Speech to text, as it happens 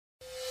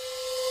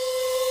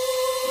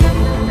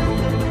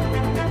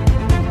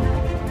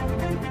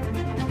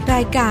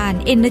ายการ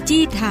Energy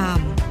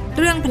Time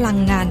เรื่องพลัง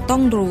งานต้อ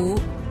งรู้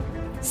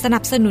สนั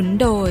บสนุน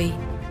โดย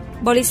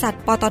บริษัท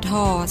ปตท.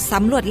ส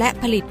ำรวจและ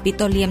ผลิตปิโ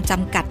ตรเลียมจ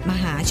ำกัดม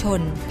หาช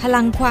นพ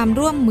ลังความ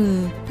ร่วมมือ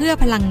เพื่อ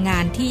พลังงา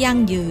นที่ยั่ง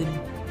ยืน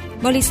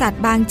บริษัท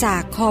บางจา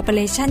กคอร์ปอเร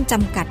ชั่นจ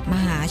ำกัดม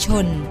หาช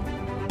น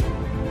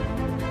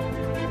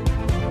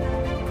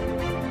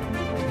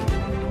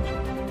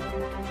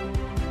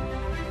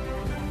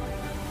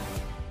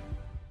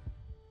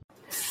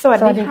สวัส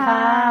ดีค่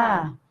ะ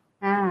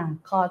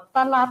ขอ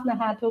ต้อนรับนะ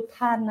คะทุก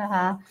ท่านนะค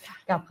ะ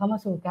กลับเข้ามา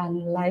สู่การ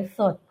ไลฟ์ส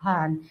ดผ่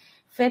าน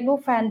Facebook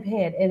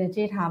Fanpage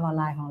Energy Time ออน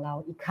ไลน์ของเรา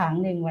อีกครั้ง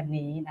หนึ่งวัน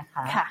นี้นะค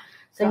ะ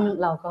ซึ่ง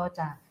เราก็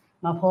จะ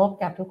มาพบ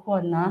กับทุกค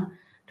นเนาะ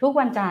ทุก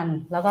วันจันทร์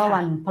แล้วก็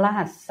วันพฤ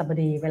หัสบ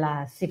ดีเวลา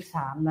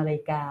 13:00 น.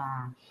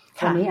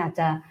วันนี้อาจ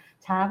จะ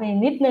ช้าไป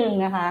นิดนึง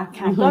นะคะ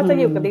ก็จะ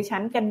อยู่กับดิฉั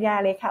นกัญญา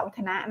เลขาวัฒ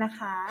นะนะค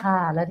ะค่ะ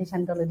และดิฉั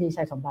นกฤดี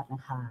ชัยสมบัติน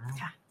ะคะ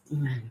ค่ะ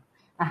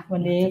วั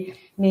นนี้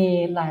มี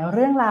หลายเ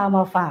รื่องราวม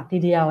าฝากที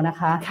เดียวนะ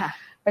คะ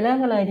ไปเริ่ม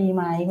กันเลยดีไ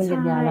หมคุณกั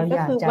ญญาเราอ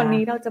ยากจะวัน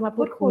นี้เราจะมา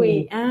พูดคุย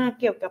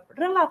เกี่ยวกับเ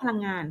รื่องราวพลัง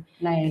งาน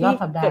ในรอบ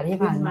สัปดาห์ที่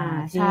ผ่านมา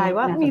ใช่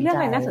ว่ามีเรื่องอ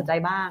ะไรน่าสนใจ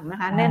บ้างนะ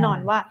คะแน่นอน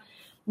ว่า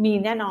มี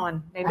แน่นอน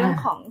ในเรื่อง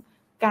ของ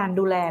การ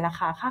ดูแลรา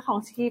คาค่าครอง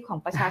ชีพของ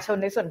ประชาชน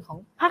ในส่วนของ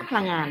ภาคพ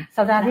ลังงาน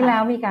สัปดาห์ที่แล้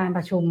วมีการป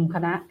ระชุมค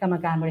ณะกรรม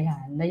การบริหา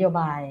รนโย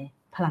บาย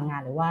พลังงา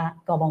นหรือว่า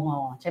กบง.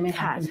ใช่ไหม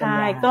คะใช่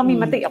ก็มี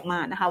มติออกมา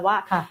นะคะว่า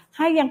ใ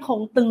ห้ยังคง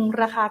ตึง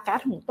ราคาก๊า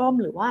ซหุงต้ม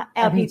หรือว่า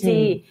LPG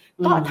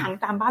ก็ถัง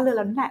ตามบ้านเรือนแ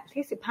ล้วนั่นแหละ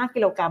ที่15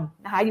กิโลกรัม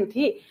นะคะอยู่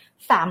ที่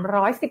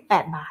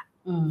318 บาท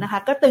นะคะ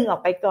ก็ตึงออ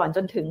กไปก่อนจ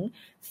นถึง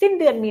สิ้น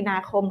เดือนมีนา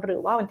คมหรื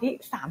อว่าวันที่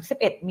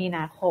31มีน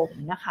าคม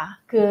นะคะ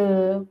คือ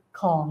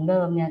ของเดิ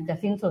มเนี่ยจะ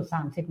สิ้นสุด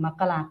30ม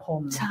กราค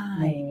มใช่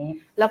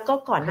แล้วก็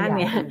ก่อนหน้า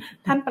นี้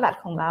ท่านปลัด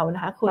ของเราน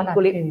ะคะคุณกุ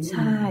ลิศใ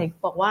ช่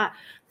บอกว่า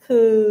คื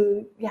อ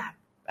อยาก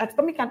อาจจะ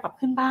ต้องมีการปรับ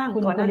ขึ้นบ้างคุ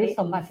ณกุลิศ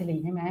สมบัติศิริ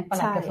ใช่ไหมป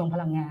ลัดกระทรวงพ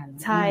ลังงาน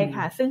ใช่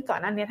ค่ะซึ่งก่อน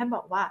หน้านี้ท่านบ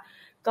อกว่า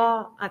ก็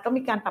อาจต้อง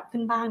มีการปรับ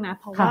ขึ้นบ้างนะ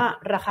เพราะว่า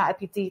ราคา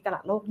LPG ตลา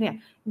ดโลกเนี่ย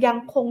ยัง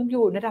คงอ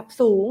ยู่ในระดับ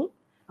สูง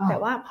แต่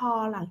ว่าพอ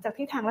หลังจาก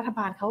ที่ทางรัฐบ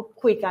าลเขา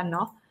คุยกันเน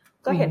าะ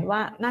ก็เห็นว่า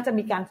น่าจะ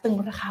มีการตึง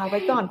ราคาไว้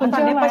ก่อนเพราะตอ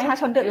นนี้ประชา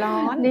ชนเดือดร้อ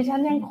นดิฉั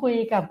นยังคุย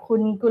กับคุ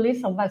ณกุลิศ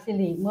สมบัติศิ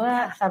ริเมื่อ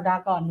สัปดา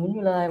ห์ก่อนนู้นอ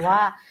ยู่เลยว่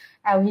า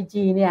LPG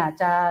เนี่ย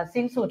จะ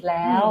สิ้นสุดแ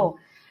ล้ว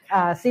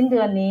สิ้นเดื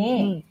อนนี้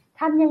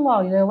ท่านยังบอ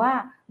กอยู่เลยว่า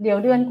เดี๋ยว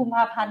เดือนกุมภ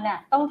าพันธ์เนี่ย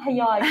ต้องท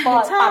ยอยป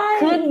รับ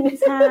ขึ้น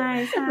ใช่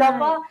แล้ว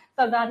ก็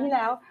สัปดาห์ที่แ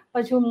ล้วป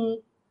ระชุม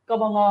ก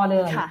บง.เล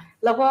ย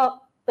แล้วก็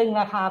ตึง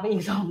ราคาไปอี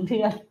ก2เดื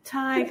อนใ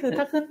ช่คือ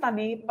ถ้าขึ้นตอน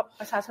นี้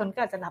ประชาชนก็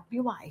อาจจะรับไม่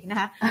ไหวนะ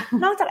คะ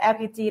นอกจาก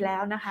LPG แล้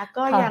วนะคะ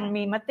ก็ยัง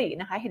มีมติ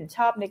นะคะเห็นช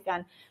อบในการ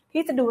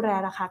ที่จะดูแล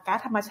ราคาก๊าซ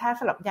ธรรมชาติ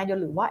สำหรับยานยน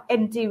ต์หรือว่า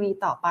NGV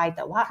ต่อไปแ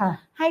ต่ว่า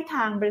ให้ท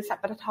างบริษัท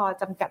ปตท.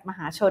จำกัดมห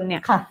าชนเนี่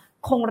ย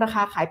คงราค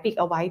าขายปลีก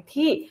เอาไว้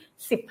ที่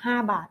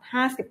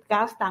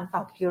15.59 สตางค์ต่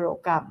อกิโล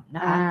กรัมน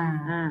ะคะ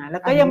แล้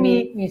วก็ยัง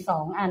มี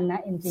2อันน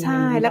ะ NGV ใ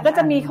ช่แล้วก็จ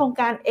ะมีโครง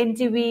การ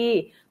NGV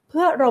เ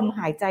พื่อลมห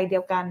ายใจเดี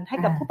ยวกันให้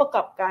กับผู้ประก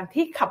อบการ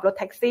ที่ขับรถ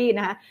แท็กซี่น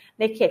ะคะ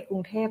ในเขตกรุ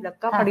งเทพแล้ว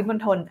ก็ปริมณ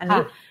ฑลอัน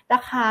นี้รา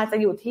คาจะ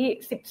อยู่ที่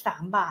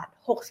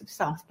13.62 ส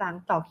ตาง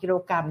ค์ต่อกิโล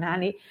กรัมนะอั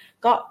นนี้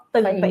ก็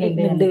ตึงไปอีก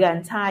1เดือน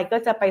ใช่ก็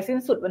จะไปสิ้น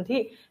สุดวันที่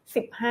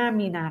15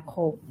มีนาค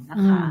มนะ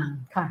คะ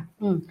ค่ะ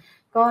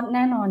ก็แ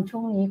น่นอนช่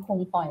วงนี้คง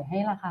ปล่อยให้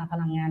ราคาพ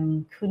ลังงาน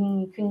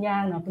ขึ้นยา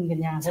กเนาะคุณกัญ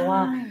ญาเพราะว่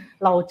า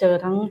เราเจอ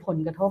ทั้งผล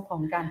กระทบขอ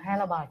งการแพร่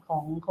ระบาดขอ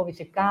งโควิด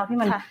 -19 ที่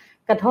มัน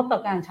กระทบต่อ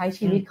การใช้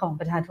ชีวิตของ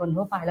ประชาชน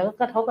ทั่วไปแล้วก็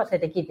กระทบกับเศร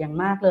ษฐกิจอย่าง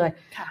มากเลย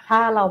ถ้า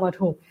เรามา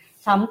ถูก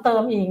ซ้ำเติ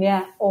มอีกเนี่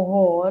ยโอ้โห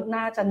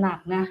น่าจะหนัก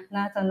นะ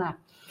น่าจะหนัก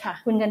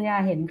คุณกัญญา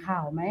เห็นข่า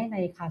วไหมใน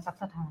คาซัค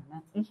สถานน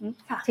ะ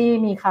ที่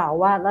มีข่าว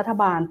ว่ารัฐ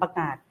บาลประ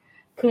กาศ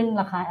ขึ้น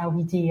ราคา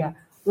LPG อ่ะ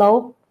แล้ว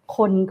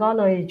คนก็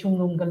เลยชุม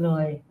นุมกันเล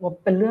ยว่า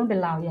เป็นเรื่องเป็น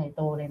ราวใหญ่โ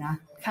ตเลยนะ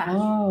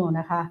น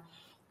ะคะ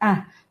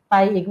ไป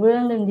อีกเรื่อ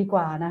งนึงดีก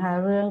ว่านะคะ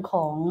เรื่องข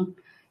อง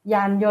ย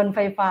านยนต์ไฟ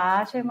ฟ้า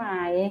ใช่ไหม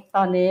ต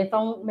อนนี้ต้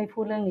องไม่พู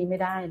ดเรื่องนี้ไม่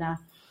ได้นะ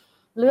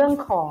เรื่อง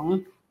ของ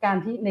การ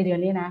ที่ในเดือน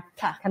นี้นะ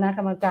คณะก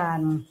รรมการ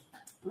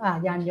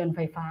ยานยนต์ไฟ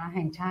ฟ้าแ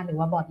ห่งชาติหรือ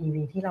ว่าบอร์ด EV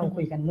ที่เรา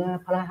คุยกันเมื่อ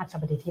พฤหัส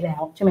บดีที่แล้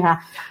วใช่ไหมคะ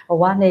บอก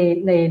ว่า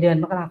ในเดือน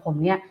มกราคม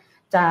เนี่ย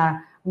จะ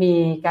มี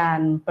กา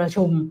รประ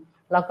ชุม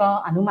แล้วก็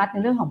อนุมัติใน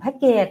เรื่องของแพ็ก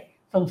เกจ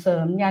ส่งเสริ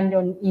มยานย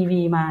นต์ EV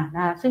มาน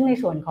ะซึ่งใน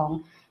ส่วนของ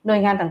หน่วย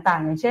งานต่าง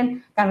ๆอย่างเช่น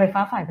การไฟฟ้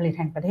าฝ่ายผลิตแ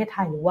ห่งประเทศไท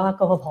ยหรือว่า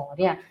กฟผ.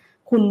เนี่ย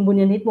คุณบุญ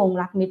ยนิตวงศ์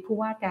รักมิตรผู้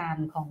ว่าการ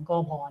ของก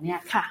ฟผ.เนี่ย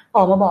อ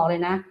อกมาบอกเล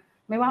ยนะ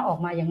ไม่ว่าออก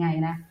มายังไง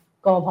นะ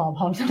กฟผ.พ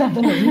ร้อมสนับส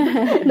นุน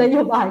นโย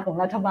บายของ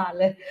รัฐบาล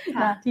เลย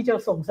นะที่จะ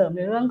ส่งเสริมใ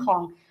นเรื่องขอ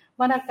ง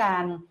มาตรกา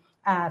ร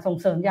ส่ง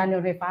เสริมยานย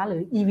นต์ไฟฟ้าหรื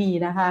อ EV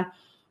นะคะ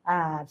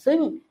ซึ่ง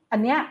อัน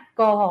เนี้ย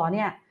กฟผ.เ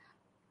นี่ย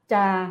จ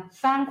ะ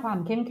สร้างความ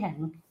เข้มแข็ง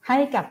ให้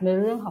กับใน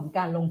เรื่องของก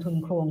ารลงทุน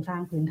โครงสร้า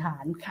งพื้นฐา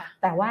น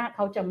แต่ว่าเข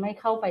าจะไม่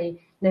เข้าไป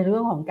ในเรื่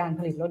องของการผ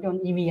ลิตรถยน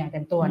ต์ EV อย่างเ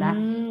ต็มตัวนะ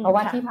เพราะว่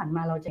าที่ผ่านม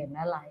าเราเห็นน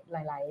ะหลา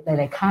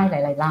ยค่ายห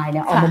ลายรายเ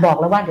นี่ยออกมาบอก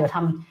แล้วว่าเดี๋ยวท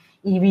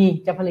ำ EV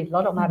จะผลิตร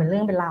ถออกมาเป็นเรื่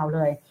องเป็นราวเ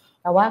ลย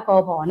แต่ว่ากฟ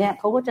ผ.เนี่ย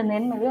เขาก็จะเน้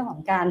นในเรื่องขอ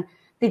งการ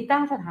ติดตั้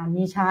งสถา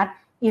นีชาร์จ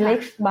Elex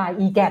by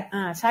EGAT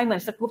ใช่เหมือ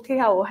นสกู๊ปที่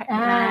เรา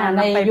ใ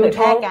น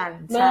YouTube กัน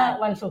เมื่อ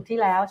วันศุกร์ที่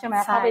แล้วใช่ไหม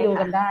เข้าไปดู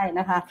กันได้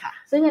นะคะ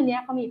ซึ่งอันนี้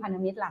เขามีพันธ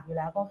มิตรหลักอยู่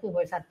แล้วก็คือบ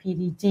ริษัท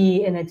PTG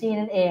Energy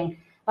นั่นเอง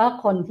ก็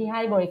คนที่ใ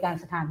ห้บริการ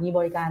สถานีบ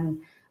ริการ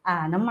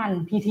น้ำมัน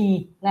PT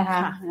นะคะ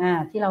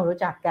ที่เรารู้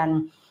จักกัน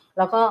แ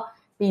ล้วก็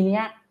ปีนี้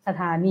ส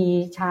ถานี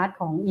ชาร์จ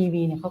ของ EV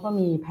เนี่ยเขาก็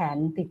มีแผน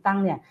ติดตั้ง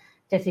เนี่ย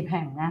70 แ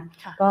ห่งนะ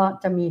ก็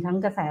จะมีทั้ง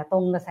กระแสตร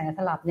งกระแสส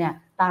ลับเนี่ย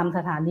ตามส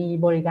ถานี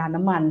บริการ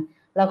น้ำมัน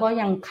แล้วก็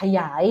ยังข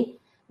ยาย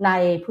ใน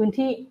พื้น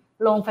ที่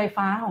โรงไฟ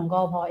ฟ้าของก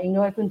พ.เอง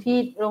ด้วยพื้นที่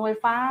โรงไฟ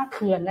ฟ้าเ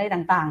ขื่อนอะไร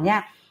ต่างๆเนี่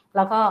ยแ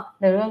ล้วก็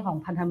ในเรื่องของ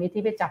พันธมิตร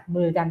ที่ไปจับ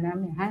มือกันนะ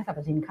อย่างห้างสร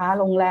รพสินค้า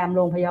โรงแรมโ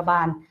รงพยาบ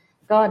าล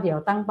ก็เดี๋ยว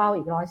ตั้งเป้า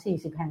อีก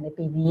140 แห่งใน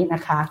ปีนี้น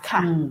ะคะ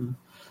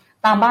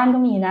ตามบ้านก็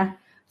มีนะ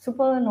ซูเ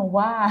ปอร์โนว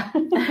า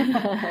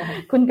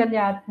คุณกัญญ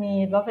ามี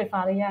รถไฟฟ้า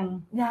หรือยั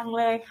ง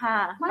เลยค่ะ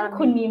ไม่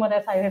คุณมีมอเตอ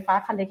ร์ไซค์ไฟฟ้า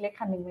คันเล็กๆ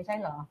คันนึงไม่ใช่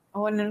เหรอโ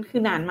อ้นั้นคื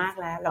อนานมาก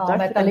แล้วแล้วก็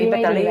แบตเตอรี่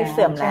เ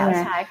สื่อมแล้ว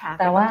ใช่ค่ะ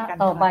แต่ว่า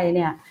ต่อไปเ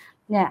นี่ย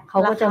เขา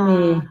ก็จ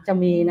ะ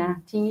มีนะ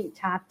ที่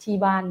ชาร์จที่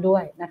บ้านด้ว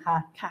ยนะคะ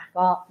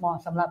ก็เหมาะ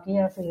สำหรับที่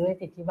จะซื้อไว้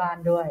ติดที่บ้าน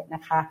ด้วยน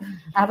ะคะ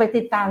ไป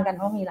ติดตามกันเ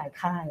พราะมีหลาย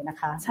ค่ายนะ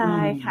คะใช่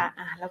ค่ะ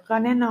แล้วก็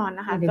แน่นอน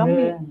นะคะก็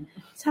มี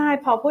ใช่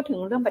พอพูดถึง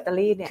เรื่องแบตเตอ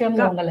รี่เนี่ยเชื่อมโ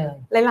ยงกันเลย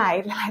หล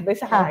ายบริ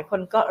ษัทหลายคน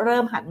ก็เริ่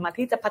มหันมา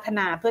ที่จะพัฒน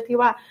าเพื่อที่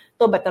ว่า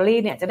ตัวแบตเตอรี่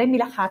เนี่ยจะได้มี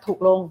ราคาถูก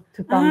ลง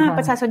ป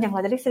ระชาชนอย่างเร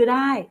าจะได้ซื้อไ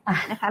ด้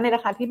นะคะในร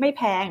าคาที่ไม่แ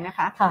พงนะค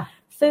ะ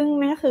ซึ่ง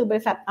นี่ก็คือบ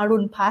ริษัทอรุ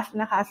ณพลัส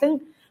นะคะซึ่ง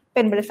เ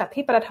ป็นบริษัท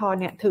ที่ปตท.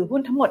เนี่ยถือหุ้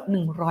นทั้งหมด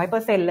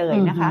 100% เลย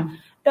นะคะ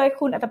โดย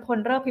คุณอัตพล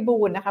เลิศพิบู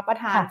ลนะคะประ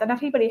ธานเจ้าหน้า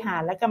ที่บริหา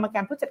รและกรรมกา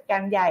รผู้จัดกา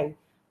รใหญ่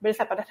บริ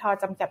ษัทปตท.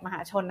จำกัดมหา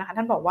ชนนะคะ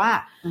ท่านบอกว่า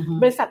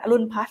บริษัทอรุ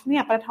ณพลัสเนี่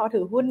ยปตท.ถื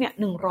อหุ้นเนี่ย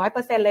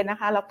 100% เลยนะ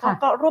คะแล้ว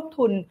ก็ร่วม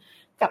ทุน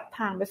กับท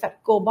างบริษัท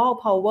Global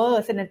Power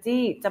Synergy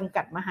จำ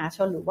กัดมหาช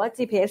นหรือว่า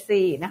GPSC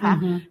นะคะ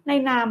ใน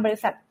นามบริ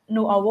ษัท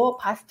Nuovo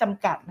Plus จ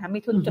ำกัดนะคะมี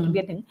ทุนจดทะเบี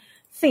ยนถึง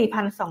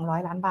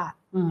 4,200 ล้านบาท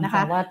นะค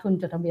ะแต่ว่าทุน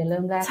จดทะเบียนเ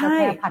ริ่มแรกก็แ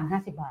ค่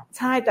 1,050 บาท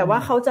ใช่แต่ว่า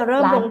เขาจะเ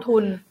ริ่มลงทุ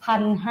น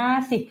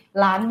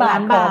 1,050 ล้านบาท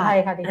ขออภัย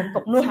ค่ะดิฉันต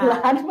กนู่น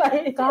ล้านไป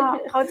ก็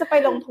เขาจะไป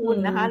ลงทุน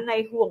นะคะใน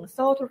ห่วงโ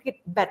ซ่ธุรกิจ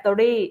แบตเตอ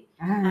รี่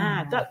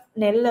ก็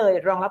เน้นเลย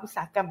รองรับอุตส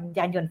าหกรรมย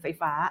านยนต์ไฟ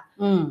ฟ้า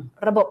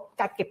ระบบ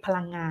กักเก็บพ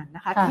ลังงานน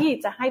ะคะที่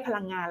จะให้พ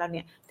ลังงานเราเ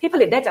นี่ยที่ผ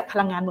ลิตได้จากพ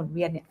ลังงานหมุนเ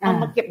วียนเนี่ยเอา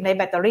มาเก็บในแ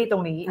บตเตอรี่ตร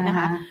งนี้นะค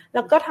ะแ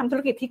ล้วก็ทำธุ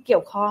รกิจที่เกี่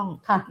ยวข้อง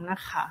นะ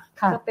คะ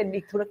ก็เป็น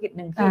อีกธุรกิจห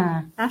นึ่งที่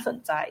น่าสน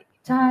ใจ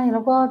ใช่แล้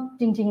วก็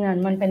จริง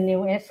ๆมันเป็น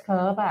New S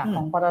Curve ข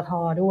องปตท.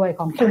ด้วย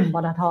ของกลุ่มป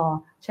ตท.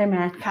ใช่ไหม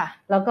ค่ะ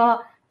แล้วก็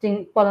จริง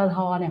ปตท.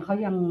เนี่ยเขา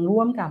ยังร่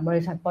วมกับบ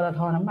ริษัทปตท.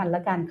น้ำมันและ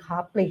การค้า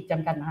ปลีกจ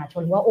ำกัดมหาช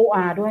นหรือว่า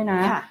OR ด้วยนะ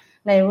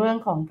ในเรื่อง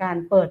ของการ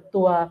เปิด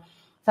ตัว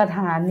สถ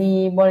านี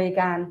บริ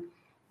การ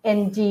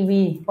NGV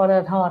ปต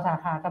ท.สา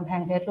ขากำแพ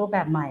งเพชรรูปแบ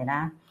บใหม่น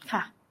ะค่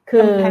ะคื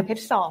อกำแพงเพช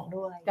ร2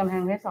ด้วยกำแพ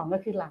งเพชร2ก็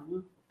คือหลัง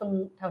ตรง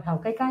แถว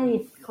ๆใกล้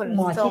ๆห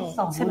มอชิด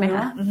2ใช่ไหมค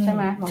ะใช่ไ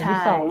หมหมอชิด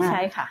2ใ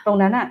ช่ค่ะตรง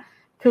นั้นอ่ะ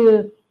คือ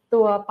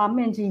ตัวปั๊ม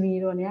NGV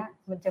ตัวเนี้ย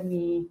มันจะ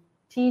มี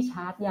ที่ช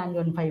าร์จยานย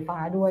นต์ไฟฟ้า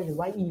ด้วยหรือ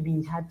ว่า EV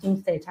Charging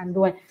Station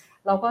ด้วย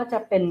แล้วก็จะ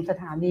เป็นส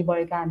ถานีบ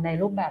ริการใน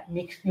รูปแบบ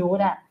Mixed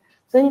Use อ่ะ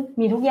ซึ่ง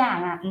มีทุกอย่าง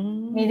อ่ะ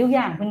มีทุกอ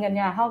ย่างคุณกัญ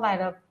ญาเข้าไป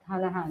แล้วทา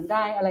นอาหารไ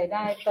ด้อะไรไ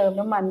ด้เติม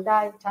น้ำมันได้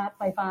ชาร์จ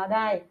ไฟฟ้าไ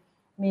ด้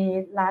มี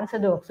ร้านส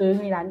ะดวกซื้อ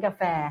มีร้านกาแ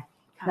ฟ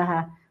นะค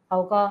ะเขา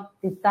ก็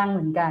ติดตั้งเห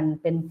มือนกัน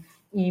เป็น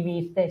EV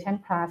Station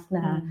Plus น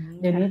ะคะ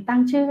เดี๋ยวนี้ตั้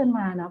งชื่อกันม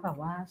านะแบบ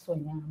ว่าสวย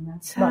งามนะ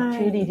บอก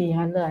ชื่อดีๆ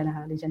งั้นเลยนะค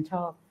ะดิฉันช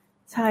อบ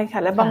ใช่ค่ะ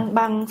และ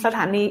บางสถ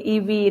านี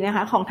EV นะค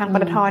ะของทางป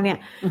ตท.เนี่ย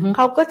เข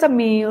าก็จะ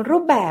มีรู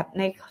ปแบบ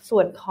ในส่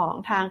วนของ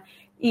ทาง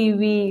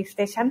EV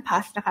Station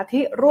Plus นะคะ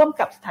ที่ร่วม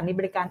กับสถานี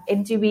บริการ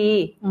NGV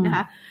นะค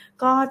ะ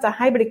ก็จะใ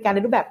ห้บริการใน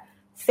รูปแบบ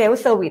Self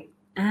Service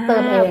เติ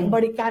มเองบ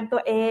ริการตั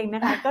วเองน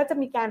ะคะก็จะ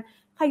มีการ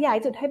ขยาย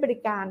จุดให้บริ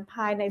การภ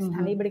ายในสถ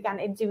านีบริการ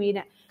NGV เ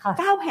นี่ย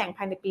9 แห่งภ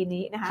ายในปี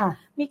นี้นะคะ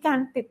มีการ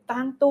ติด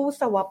ตั้งตู้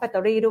สวอปแบตเต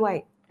อรี่ด้วย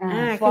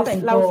คือ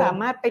เราสา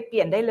มารถไปเป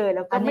ลี่ยนได้เลยแ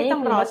ล้วก็ไม่ต้อ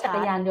งรอจัก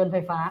รยานยนต์ไฟ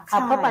ฟ้าขั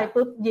บเข้าไป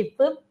ปุ๊บหยิบ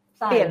ปุ๊บ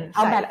เปลี่ยนเอ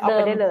าแบตเอาไป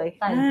ได้เลย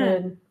ใส่คื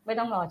นไม่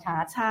ต้องรอชา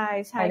ร์จใช่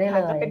ใช่ค่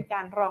ะก็เป็นก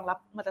ารรองรับ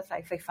มอเตอร์ไซ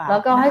ค์ไฟฟ้าแล้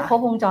วก็ให้ครบ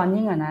วงจร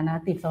ยิ่งกว่านั้นนะ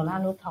ติดโซล่า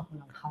ร์รูฟท็อปบน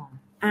หลังคา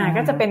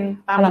ก็จะเป็น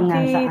ปั๊ม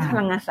ที่พ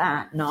ลังงานสะอา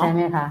ดเนาะใช่ไห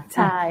มคะใ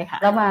ช่ค่ะ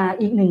แล้วมา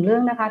อีกหนึ่งเรื่อ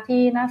งนะคะ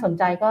ที่น่าสน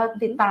ใจก็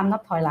ติดตามนั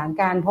บถอยหลัง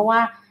กันเพราะว่า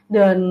เ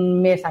ดือน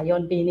เมษาย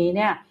นปีนี้เ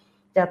นี่ย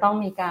จะต้อง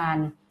มีการ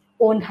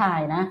โอนถ่า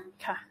ยนะ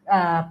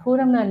ผู้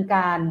ดำเนินก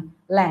าร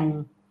แหล่ง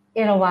เอ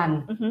ราวัณ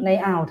ใน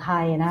อ่าวไท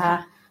ยนะคะ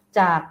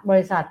จากบ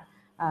ริษัท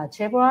เช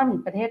ฟรอน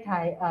ประเทศไท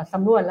ยส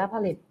ำรวจและผ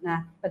ลิตนะ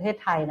ประเทศ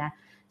ไทยนะ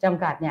จ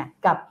ำกัดเนี่ย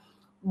กับ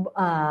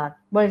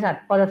บริษัท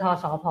ปตท.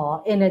สผ.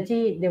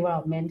 Energy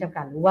Development จำ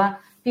กัดหรือว่า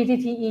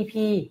PTTEP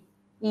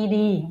ED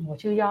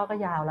ชื่อย่อก็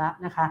ยาวแล้ว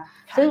นะคะ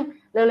ซึ่ง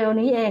เร็วๆ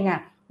นี้เอง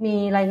มี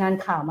รายงาน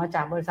ข่าวมาจ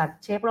ากบริษัท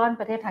เชฟรอน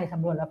ประเทศไทยส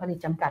ำรวจและผลิต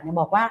จำกัดเนี่ย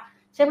บอกว่า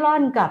เชฟรอ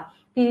นกับ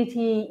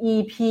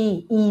PTTEP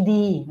ED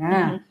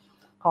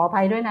ขออ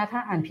ภัยด้วยนะถ้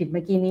าอ่านผิดเ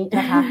มื่อกี้นี้น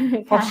ะคะ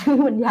เพราะชื่อ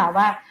มันยาว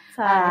ว่า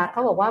เข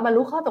าบอกว่าบรร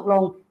ลุข้อตกล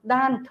ง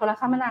ด้านโทร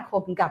คมนาค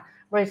มกับ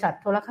บริษัท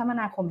โทรคม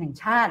นาคมแห่ง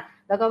ชาติ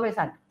แล้วก็บริ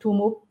ษัท To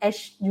Move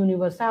H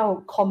Universal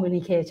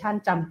Communication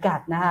จำกัด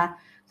นะคะ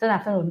สนั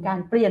บสนุนการ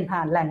เปลี่ยนผ่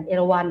านแหล่งเอ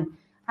ราวัณ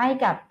ให้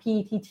กับ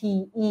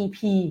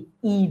PTTEP-ED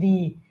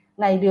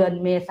ในเดือน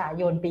เมษา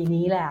ยนปี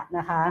นี้แหละน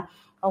ะคะ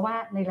เพราะว่า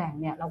ในแหล่ง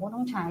เนี่ยเราก็ต้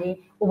องใช้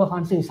อุปก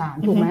รณ์สื่อสาร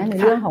ถูกไหมใน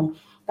เรื่องของ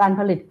การ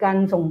ผลิตการ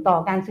ส่งต่อ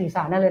การสื่อส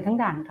ารอะไรทั้ง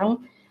ด่านทั้ง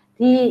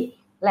ที่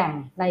แหล่ง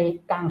ใน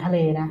กลางทะเล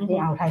นะใน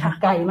อ่าวไทย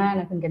ไกลมาก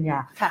นะคุณกัญญา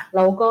แ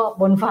ล้วก็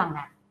บนฝั่ง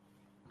อ่ะ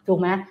ถูก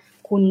ไหม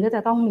คุณก็จะ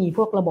ต้องมีพ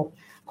วกระบบ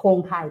โครง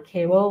ข่ายเค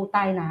เบิลใ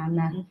ต้น้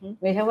ำนะ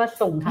ไม่ใช่ว่า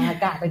ส่งทางอา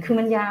กาศไปคือ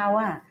มันยาว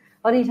อ่ะ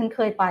เพราะที่ฉันเค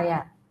ยไปอ่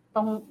ะ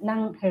ต้องนั่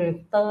งเฮลิค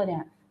อปเตอร์เนี่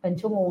ยเป็น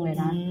ชั่วโมงเลย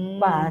นะ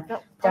กว่า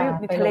จะ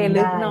ไปลงไ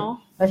ด้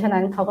เพราะฉะนั้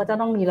นเขาก็จะ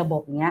ต้องมีระบ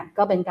บเนี้ย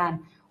ก็เป็นการ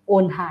โอ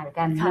นถ่าย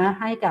กันนะ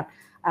ให้กับ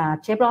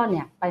เชฟรอนเ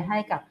นี่ยไปให้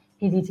กับ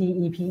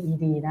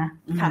PTTEP-ED นะ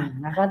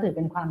แล้วก็ถือเ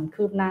ป็นความ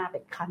คืบหน้าไป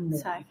ขั้นหนึ่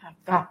งใช่ค่ะ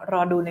ก็ร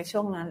อดูในช่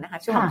วงนั้นนะคะ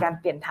ช่วงของการ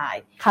เปลี่ยนถ่าย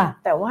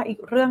แต่ว่าอีก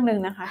เรื่องนึง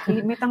นะคะที่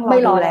ไม่ต้องร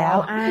อแล้ว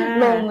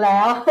ลงแล้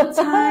ว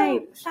ใช่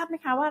ทราบไหม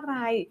คะว่าอะไร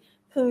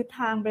คือท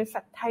างบริษั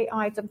ทไทยอ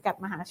อยล์จำกัด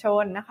มหาช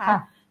นนะคะ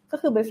ก็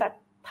คือบริษัท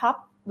ท็อป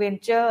เวน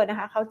เจอร์นะ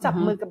คะเขาจับ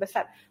มือกับบริ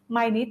ษัท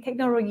MyNit เทค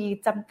โนโลยี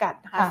จำกัด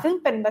นะคะซึ่ง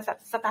เป็นบริษัท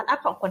สตาร์ทอัพ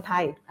ของคนไท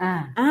ย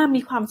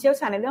มีความเชี่ยว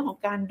ชาญในเรื่องของ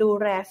การดู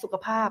แลสุข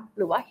ภาพห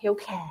รือว่าเฮล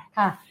ท์แคร์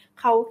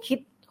เขาคิด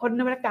ค้น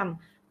นวัตกรรม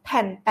แ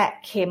ผ่นแปะ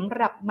เข็มร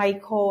ะดับไม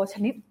โครช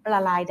นิดละ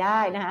ลายได้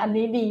นะคะอัน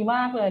นี้ดีม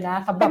ากเลยนะ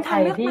สำหรับใคร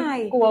ที่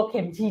กลัวเ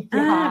ข็มฉีดย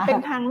าเป็น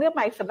ทางเลือกให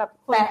ม่สำหรับ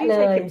คนที่ใ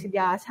ช้เข็มฉีด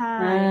ยาใช่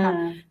ค่ะ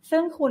ซึ่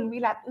งคุณวิ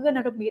รัตเอื้อน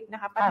รมิตรน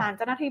ะคะประธานเ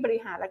จ้าหน้าที่บริ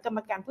หารและกรรม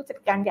การผู้จัด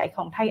การใหญ่ข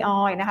องไทยอ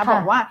อยล์นะคะบ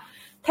อกว่า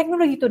เทคโน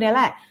โลยีตัวนี้แ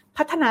หละ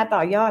พัฒนาต่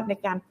อยอดใน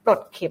การปล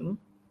ดเข็ม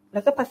แ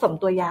ล้วก็ผสม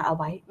ตัวยาเอา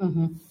ไว้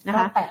นะค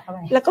ะ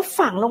แล้วก็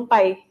ฝังลงไป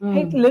ใ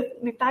ห้ลึก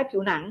ในใต้ผิ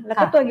วหนังแล้ว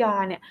ก็ตัวยา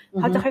เนี่ย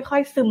เขาจะค่อ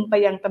ยๆซึมไป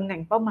ยังตำแหน่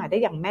งเป้าหมายได้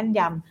อย่างแม่นย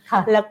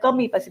ำแล้วก็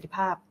มีประสิทธิภ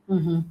าพ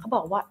เขาบ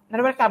อกว่าน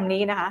วัตกรรม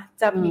นี้นะคะ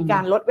จะมีกา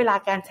รลดเวลา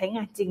การใช้ง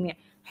านจริงเนี่ย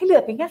ให้เหลื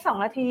อเพียงแค่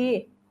2 นาที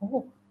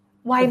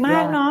ไวมา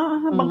กเนาะ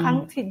บางครั้ง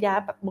ฉีดยา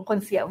แบบบางคน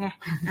เสียวไง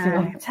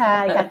ใช่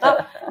ค่ะก็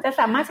จะ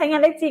สามารถใช้งา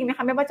นได้จริงนะค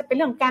ะไม่ว่าจะเป็นเ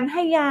รื่องการใ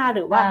ห้ยาห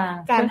รือว่า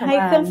การให้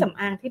เครื่องสำ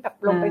อางที่แบบ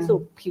ลงไปสู่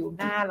ผิว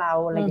หน้าเรา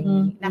อะไรอย่าง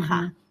นี้นะค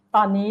ะต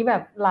อนนี้แบ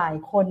บหลาย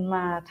คนม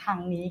าทาง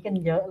นี้กัน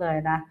เยอะเลย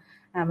นะ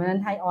เพราะฉะนั้น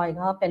ไทยออยล์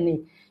ก็เป็น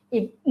อี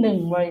กหนึ่ง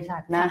บริษั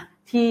ทนะ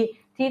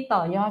ที่ต่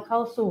อยอดเข้า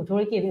สู่ธุ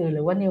รกิจอื่นห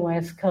รือว่า New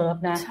S Curve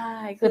นะใช่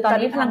คือตอน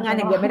นี้พลังงานอ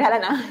ย่างเดียวไม่ได้แล้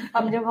วนะท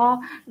ำเฉพาะ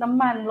น้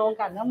ำมันโรง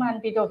กลั่นน้ำมัน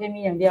ปิโตรเค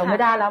มีอย่างเดียวไม่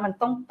ได้แล้วมัน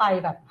ต้องไป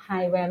แบบ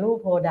High Value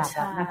Product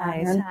นะคะ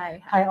งั้น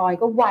ไทยออยล์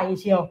ก็ไว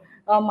เชียว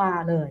ก็มา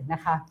เลยน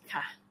ะคะ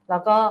แล้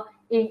วก็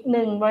อีกห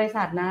นึ่งบริ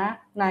ษัทนะ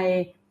ใน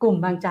กลุ่ม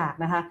บางจาก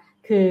นะคะ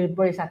คือ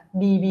บริษัท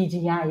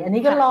BBGI อัน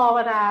นี้ก็รอม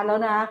านานแล้ว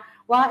นะ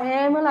ว่า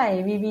เมื่อไหร่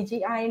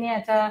BBGI เนี่ย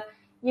จะ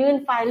ยื่น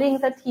ไฟลิ่ง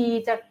สักที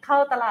จะเข้า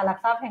ตลาดหลัก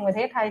ทรัพย์แห่งประเท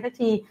ศไทยสัก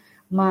ที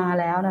มา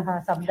แล้วนะคะ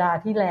สัปดาห์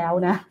ที่แล้ว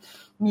นะ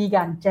มีก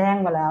ารแจ้ง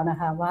มาแล้วนะ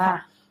คะว่า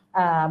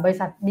บริ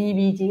ษัท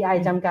BBGI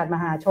จำกัดม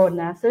หาชน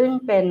นะซึ่ง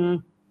เป็น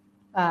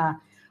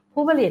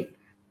ผู้ผลิต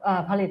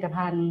ผลิต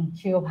ภัณฑ์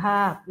ชีวภ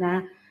าพนะ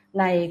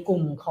ในก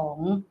ลุ่มของ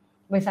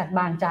บริษัทบ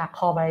างจากค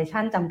อร์ปอเร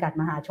ชั่นจำกัด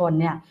มหาชน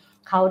เนี่ย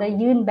เขาได้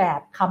ยื่นแบ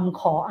บคำ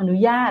ขออนุ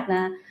ญาตน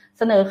ะ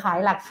เสนอขาย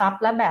หลักทรัพ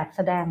ย์และแบบแ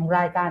สดงร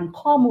ายการ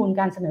ข้อมูล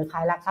การเสนอข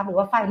ายหลักทรัพย์หรือ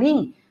ว่าไฟลิ่ง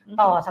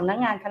ต่อสำนัก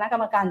งานคณะกร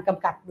รมการก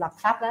ำกับหลัก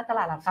ทรัพย์และตล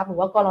าดหลักทรัพย์หรือ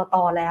ว่ากลต.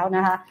แล้วน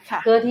ะคะ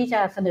เพื่อที่จ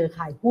ะเสนอข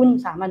ายหุ้น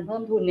สามัญเพิ่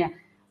มทุนเนี่ย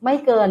ไม่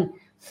เกิน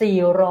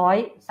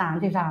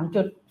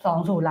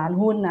433.20 ล้าน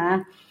หุ้นนะ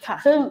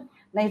ซึ่ง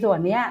ในส่วน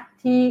นี้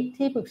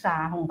ที่ปรึกษา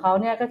ของเขา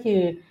เนี่ยก็คื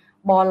อ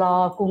บล.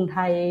กรุงไท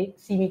ย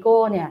ซีมิโก้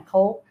เนี่ยเข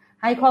า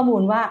ให้ข้อมู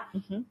ลว่า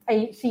ไอ้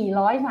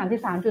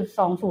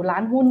433.20 ล้า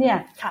นหุ้นเนี่ย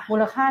มู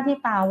ลค่าที่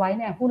ตาไว้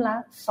เนี่ยหุ้นละ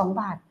2.50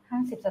 บาท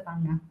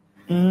นะ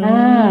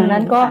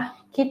นั้นก็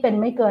คิดเป็น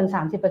ไม่เกิน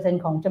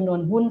 30% ของจำนวน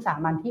หุ้นสา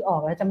มัญที่ออ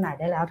กและจำหน่าย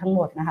ได้แล้วทั้งห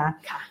มดนะคะ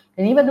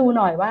ทีนี้มาดู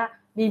หน่อยว่า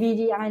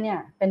BBGI เนี่ย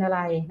เป็นอะไร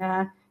นะค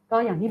ะก็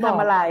อย่างที่บอก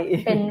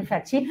เป็นแฟล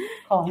กชิพ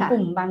ของก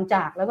ลุ่มบางจ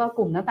ากแล้วก็ก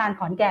ลุ่มน้ำตาล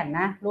ขอนแก่น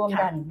นะร่วม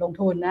กันลง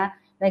ทุนนะ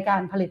ในกา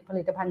รผลิตผ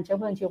ลิตภัณฑ์เชื้อ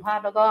เพลิงชีวภาพ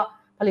แล้วก็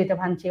ผลิต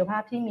ภัณฑ์ชีวภา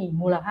พที่มี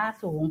มูลค่า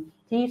สูง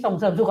ที่ส่ง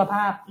เสริมสุขภ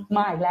าพม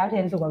าอีกแล้วเทร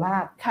นด์สุขภา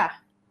พค่ะ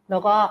แล้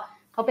วก็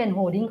เขาเป็นโฮ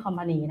ลดิ้งคอมพ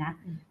านีนะ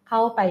เข้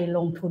าไปล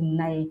งทุน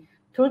ใน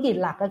ธุรกิจ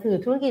หลักก็คือ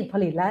ธุรกิจผ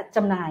ลิตและจ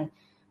ำหน่าย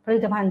ผลิ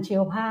ตภัณฑ์ชี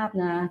วภาพ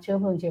นะเชื้อ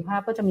เพลิงชีวภา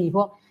พก็จะมีพ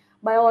วก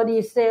ไบโอดี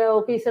เซล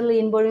กลีเซอรี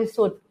นบริ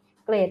สุทธิ์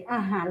เกรดอา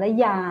หารและ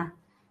ยา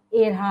เอ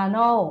ทาน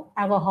อลแอ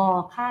ลกอฮอ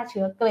ล์ฆ่าเ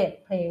ชื้อเกรด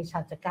เภสั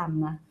ชกรรม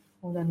นะ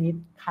พวกนี้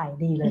ขาย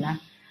ดีเลยนะ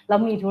แล้ว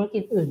มีธุรกิ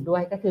จอื่นด้ว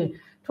ยก็คือ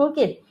ธุร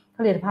กิจผ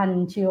ลิตภัณ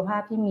ฑ์ชีวภา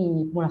พที่มี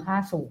มูลค่า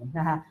สูง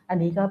นะคะอัน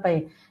นี้ก็ไป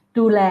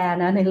ดูแล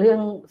นะในเรื่อ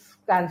ง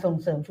การส่ง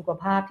เสริมสุข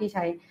ภาพที่ใ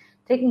ช้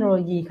เทคโนโล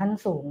ยีขั้น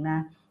สูงนะ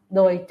โ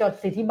ดยจด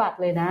สิทธิบัตร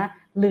เลยนะ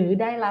หรือ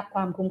ได้รับค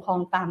วามคุ้มครอง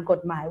ตามก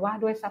ฎหมายว่า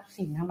ด้วยทรัพย์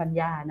สินทางปัญ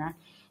ญานะ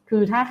คื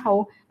อถ้าเขา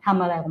ท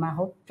ำอะไรออกมาเข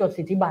าจด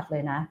สิทธิบัตรเล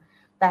ยนะ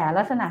แต่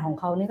ลักษณะของ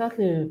เขานี่ก็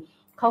คือ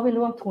เขาไป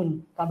ร่วมทุน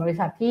กับบริ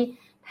ษัทที่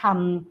ท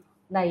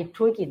ำใน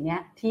ธุรกิจเนี้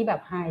ยที่แบ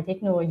บไฮเทค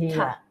โนโลยี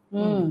อ่ะ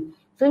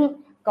ซึ่ง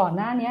ก่อนห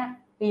น้านี้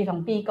ปี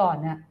2 ปีก่อน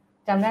เนี่ย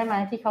จำได้ไหม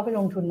ที่เขาไป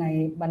ลงทุนใน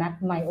บนัส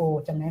ไมโอ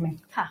จำได้ไหม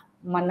ค่ะ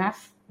มนัส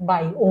ไบ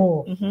โอ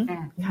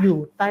อยู่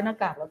ใต้หน้า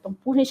กากเราต้อง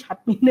พูดให้ชัด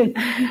นิดนึง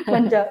มั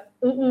นจะ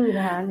อื้อๆน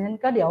ะคะนั้น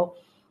ก็เดี๋ยว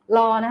ร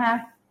อนะคะ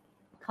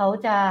เขา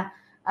จะ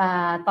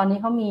ตอนนี้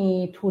เขามี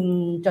ทุน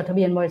จดทะเ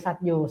บียนบริษัท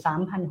อยู่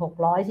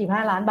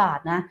 3,645 ล้านบาท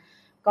นะ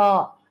ก็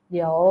เ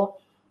ดี๋ยว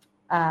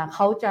เข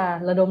าจะ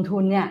ระดมทุ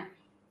นเนี่ย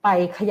ไป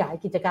ขยาย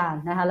กิจการ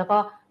นะคะแล้วก็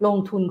ลง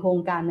ทุนโครง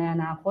การในอ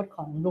นาคตข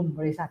องกลุ่ม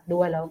บริษัทด้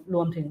วยแล้วร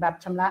วมถึงแบบ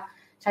ชำระ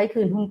ใช้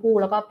คืนหุ้นกู้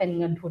แล้วก็เป็น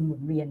เงินทุนหมุ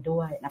นเวียนด้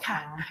วยนะคะ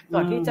ก่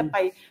อนที่จะไป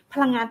พ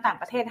ลังงานต่าง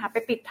ประเทศนะคะไป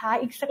ปิดท้าย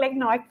อีกสักเล็ก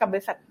น้อยกับบ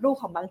ริษัทลูก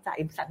ของบางจาก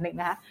อีกบริษัทหนึ่ง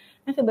นะคะ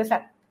นั่นคือบริษั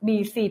ท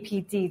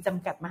BCPG จ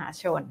ำกัดมหา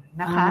ชน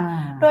นะคะ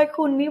โดย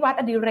คุณวิวัฒน์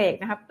อดิเรก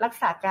นะครับรัก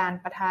ษาการ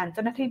ประธานเจ้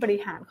าหน้าที่บริ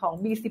หารของ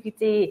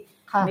BCPG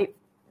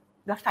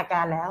รักษาก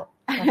ารแล้ว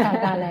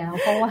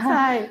เพราะว่า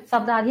สั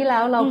ปดาห์ที่แล้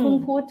วเราเพิ่ง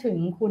พูดถึง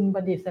คุณป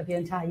ระดิษฐ์เสถีย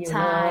รชัยอยู่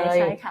เลย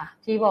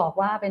ที่บอก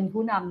ว่าเป็น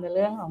ผู้นำในเ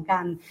รื่องของก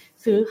าร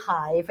ซื้อข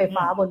ายไฟ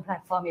ฟ้าบนแพล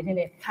ตฟอร์มอินเทอร์เ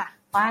น็ต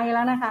ไปแ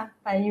ล้วนะคะ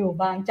ไปอยู่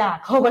บางจาก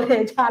คอร์ปอเร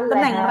ชั่นแล้วต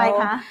ำแหน่งอะไร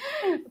คะ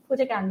ผู้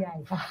จัดการใหญ่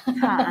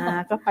ค่ะ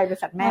ก็ไปบริ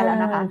ษัทแม่แล้ว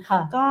นะคะ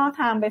ก็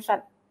ทางบริษัท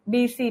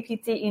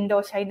BCPG Indo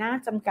China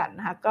จำกัด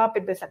นะคะก็เป็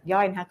นบริษัทย่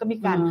อยนะคะก็มี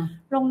การ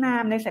ลงนา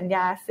มในสัญญ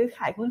าซื้อข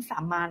ายหุ้นสา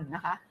มัญน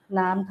ะคะ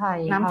น้ำไท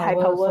ย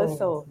Power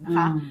Zone นะค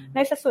ะใน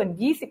สัดส่วน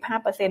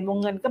 25% วง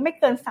เงินก็ไม่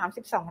เกิน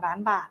32ล้าน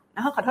บาทน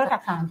ะคะขอโทษค่ะ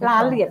ล้า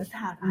นเหรียญส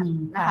หรัฐ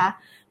นะคะ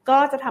ก็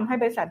จะทำให้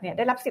บริษัทเนี่ยไ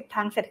ด้รับสิทธิ์ท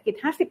างเศรษฐกิจ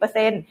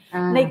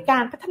 50% ในกา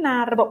รพัฒนา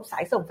ระบบสา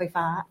ยส่งไฟ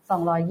ฟ้า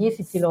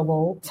220กิโลโว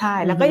ลต์ใช่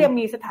แล้วก็ยัง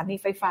มีสถานี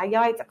ไฟฟ้า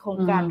ย่อยจากโครง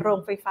การโรง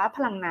ไฟฟ้าพ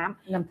ลัง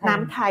น้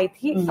ำไทย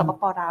ที่สป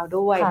ป.ลาว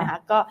ด้วยนะคะ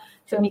ก็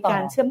จะมีกา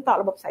รเชื่อมต่อ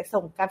ระบบสาย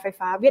ส่งการไฟ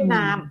ฟ้าเวียดน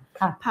าม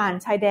ผ่าน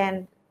ชายแดน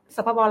ส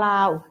ปป.ลา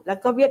วแล้ว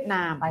ก็เวียดน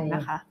ามน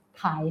ะคะ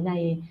ขายใน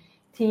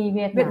ที่เ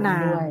วียดนา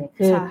มด้วย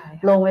คือ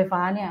โรงไฟฟ้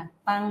าเนี่ย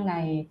ตั้งใน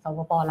สป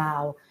ป.ลา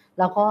ว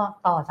แล้วก็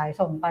ต่อสาย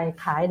ส่งไป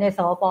ขายในส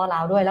ปป.ลา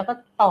วด้วยแล้วก็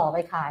ต่อไป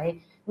ขาย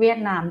เวียด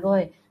นามด้ว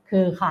ยคื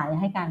อขาย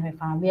ให้การไฟ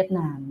ฟ้าเวียดน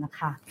ามนะค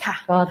ะ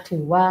ก็ถื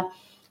อว่า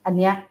อัน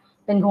เนี้ย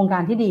เป็นโครงกา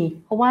รที่ดี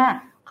เพราะว่า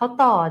เขา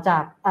ต่อจา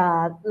ก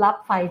รับ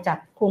ไฟจาก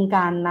โครงก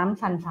ารน้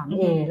ำซัน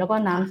 3A แล้วก็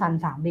น้ำซัน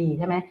 3B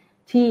ใช่ไหม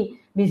ที่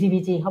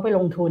BCPG เขาไปล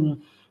งทุน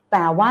แ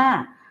ต่ว่า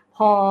พ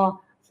อ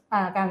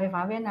การไฟฟ้า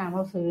เวียดนามเข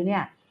าซื้อเนี่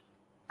ย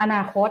อน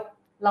าคต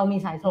เรามี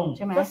สายส่งใ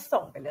ช่ไหมก็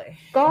ส่งไปเลย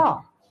ก็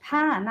ถ้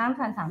าน้ำ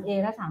ซัน 3A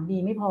และ 3B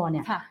ไม่พอเ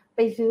นี่ยไป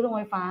ซื้อโรงไ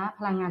ฟฟ้า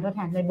พลังงานทดแท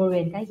นในบริเว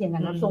ณใกล้เคียงกั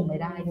นแล้วส่งไป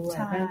ได้ด้วย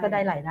นั่นก็ได้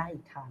รายได้อี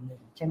กทางหนึ่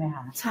งใช่ไหมค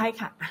ะใช่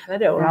ค่ะแล้ว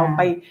เดี๋ยวเราไ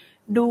ป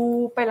ดู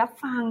ไปรับ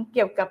ฟังเ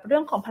กี่ยวกับเรื่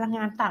องของพลังง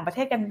านต่างประเท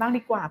ศกันบ้าง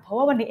ดีกว่าเพราะ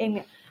ว่าวันนี้เองเ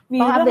นี่ยมี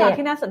เรื่องราว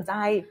ที่น่าสนใจ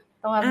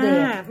ต้องอัปเดต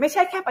ไม่ใ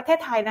ช่แค่ประเทศ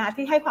ไทยนะคะ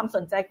ที่ให้ความส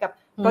นใจกับ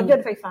รถยน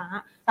ต์ไฟฟ้า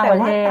แต่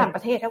ว่าต่างป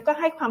ระเทศเขาก็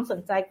ให้ความสน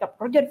ใจกับ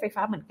รถยนต์ไฟฟ้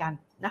าเหมือนกัน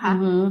นะคะ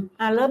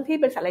เริ่มที่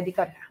บริษัทอะไรดี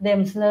ก่อนเด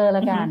มสเลอร์แ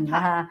ล้วกันน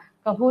ะคะ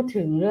ก็พูด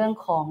ถึงเรื่อง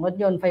ของรถ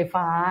ยนต์ไฟ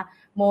ฟ้า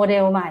โมเด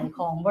ลใหม่ข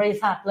องบริ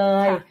ษัทเล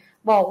ย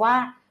บอกว่า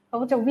เขา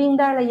จะวิ่ง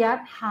ได้ระยะ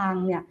ทาง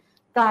เนี่ย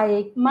ไกล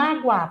มาก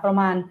กว่าประ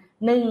มาณ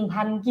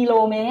 1,000 กิโล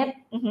เมตร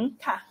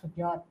ค่ะสุด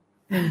ยอด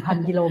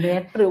 1,000 กิโลเม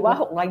ตรหรือว่า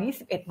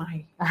621ไม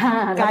ล์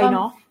ไกลเน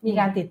าะมี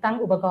การติดตั้ง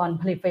อุปกรณ์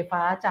ผลิตไฟฟ้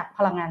าจากพ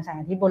ลังงานแสง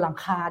อาทิตย์บนหลัง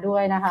คาด้ว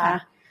ยนะคะ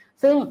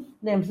ซึ่ง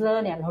เดมสเลอ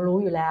ร์เนี่ยเรารู้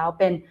อยู่แล้ว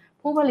เป็น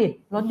ผู้ผลิต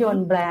รถยน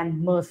ต์แบรนด์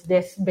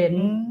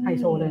Mercedes-Benz ไฮ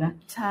โซเลยนะ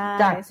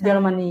จากเยอร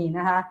มนี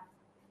นะคะ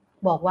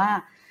บอกว่า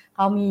เข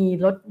ามี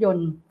รถยน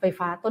ต์ไฟ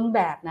ฟ้าต้นแบ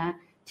บนะ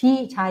ที่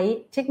ใช้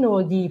เทคโนโล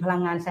ยีพลั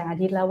งงานแสงอา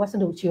ทิตย์และวัส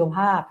ดุชีวภ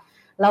าพ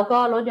แล้วก็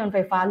รถยนต์ไฟ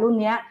ฟ้ารุ่น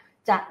นี้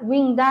จะ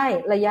วิ่งได้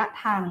ระยะ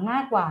ทางมา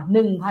กกว่า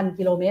 1,000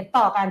 กิโลเมตร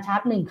ต่อการชาร์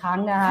จ1ครั้ง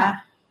นะคะ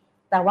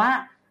แต่ว่า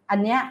อัน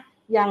เนี้ย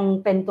ยัง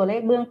เป็นตัวเล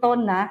ขเบื้องต้น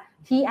นะ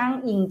ที่อ้าง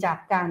อิงจาก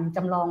การจ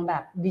ำลองแบ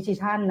บดิจิ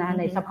ทัลนะ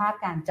ในสภาพ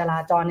การจรา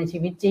จรในชี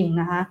วิตจริง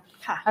นะคะ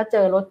ถ้าเจ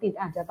อรถติด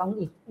อาจจะต้อง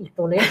อีก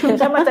ตัวเลข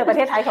ถ้ามาเจอประเ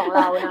ทศไทยของเร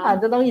านะอาจ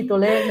จะต้องอีกตัว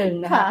เลขหนึ่ง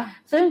นะคะ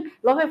ซึ่ง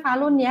รถไฟฟ้า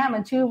รุ่นนี้มั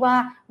นชื่อว่า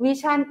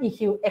Vision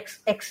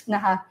EQXX น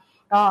ะคะ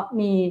ก็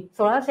มีโซ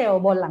ลาร์เซล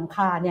ล์บนหลังค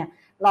าเนี่ย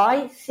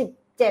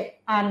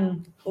117อัน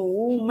โอ้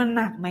มัน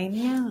หนักไหมเ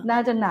นี่ยน่า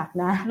จะหนัก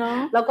นะ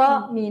แล้วก็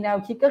มีแนว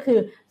คิดก็คือ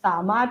สา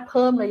มารถเ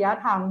พิ่มระยะ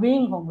ทางวิ่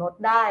งของรถ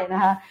ได้น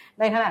ะคะ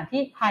ในขณะ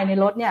ที่ภายใน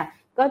รถเนี่ย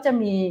ก็จะ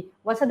มี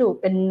วัสดุ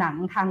เป็นหนัง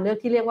ทางเลือก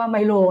ที่เรียกว่าไม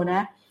โลน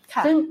ะ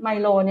ซึ่งไม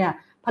โลเนี่ย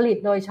ผลิต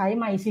โดยใช้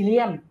ไมซิเลี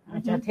ยมอา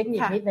จจะเทคนิ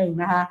คนิดนึง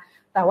นะคะ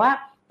แต่ว่า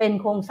เป็น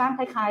โครงสร้างค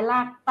ล้ายๆร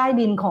ากใต้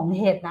ดินของ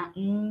เห็ดนะ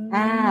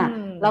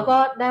แล้วก็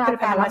ได้รับ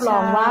การรับรอ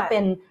งว่าเป็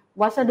น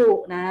วัสดุ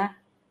นะ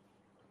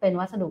เป็น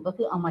วัสดุก็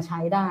คือเอามาใช้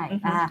ได้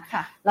นะคะ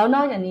แล้วน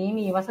อกจากนี้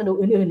มีวัสดุ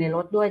อื่นๆในร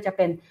ถด้วยจะเ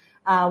ป็น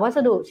วัส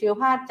ดุชีว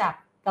ภาพจาก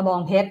กระบอง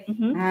เพชร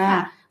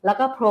แล้ว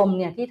ก็พรม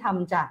เนี่ยที่ท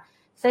ำจาก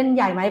เส้นใ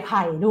ยไม้ไ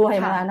ผ่ด้วย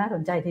นะคะน่าส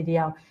นใจทีเดี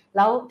ยวแ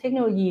ล้วเทคโน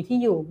โลยีที่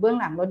อยู่เบื้อง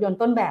หลังรถยนต์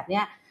ต้นแบบเนี้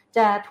ยจ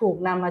ะถูก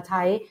นำมาใ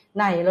ช้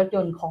ในรถย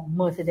นต์ของ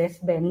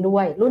Mercedes-Benz ด้ว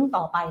ยรุ่น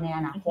ต่อไปในอ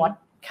นาคต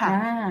ค่ะ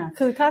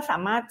คือถ้าสา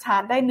มารถชา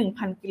ร์จได้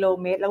 1,000 กิโล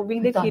เมตรแล้ววิ่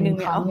งได้ทีนึง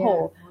เนี่ยโอ้โห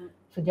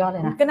สุดยอดเล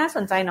ยนะก็น่าส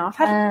นใจเนาะ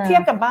ถ้าเทีย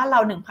บกับบ้านเรา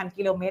 1,000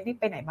 กิโลเมตรนี่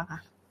ไปไหนบ้างคะ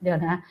เดี๋ยว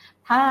นะ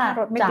ถ้า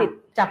รถไม่ติด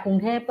จากกรุง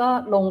เทพก็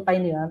ลงไป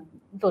เหนือ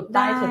สุดไ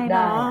ด้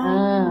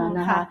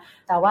นะคะ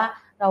แต่ว่า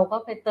เราก็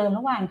ไปเติมร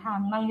ะหว่างทาง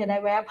มั่งจะได้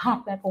แวะพัก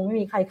นะคงไม่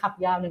มีใครขับ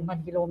ยาว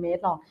 1,000 กิโลเมต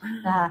รหรอก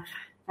นะคะ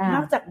น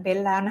อกจากเบน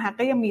ซ์แล้วนะคะ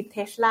ก็ยังมี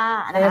Tesla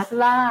นะคะ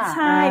Tesla ใ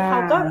ช่เขา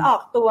ก็ออ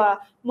กตัว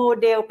โม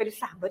เดลเป็น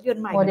3รถยน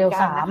ต์ใหม่เหมือน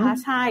กันนะคะ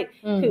ใช่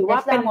ถือว่า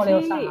เป็นที่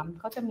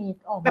เขาจะมี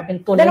ออกมาเป็น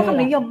ตัวได้รับความ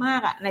นิยมมา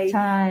กอ่ะใน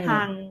ท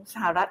างส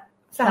หรา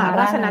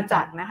ชอาณา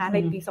จักรนะคะใน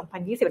ปี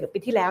 2020 หรือปี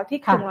ที่แล้วที่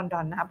กรุงลอนด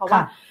อนนะคะเพราะว่า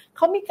เข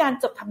ามีการ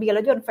จดทะเบียนร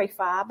ถยนต์ไฟ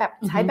ฟ้าแบบ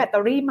ใช้แบตเตอ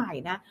รี่ใหม่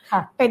นะ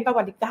เป็นประ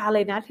วัติการณ์เล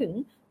ยนะถึง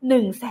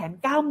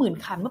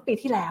 190,000 คันเมื่อปี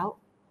ที่แล้ว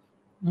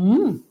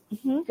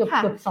เกือบ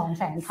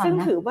 200,000 คันซึ่ง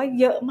ถือว่า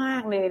เยอะมา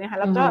กเลยนะคะ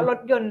แล้วก็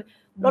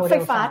รถไฟ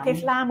ฟ้า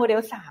Tesla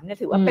Model 3เนี่ย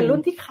ถือว่าเป็นรุ่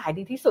นที่ขาย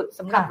ดีที่สุด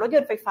สำหรับรถย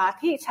นต์ไฟฟ้า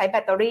ที่ใช้แบ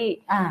ตเตอรี่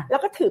แล้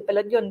วก็ถือเป็น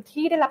รถยนต์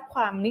ที่ได้รับค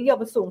วามนิยม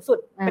สูงสุด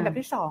เป็นอันดับ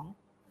ที่2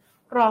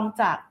รอง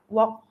จาก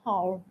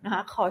Vauxhall นะค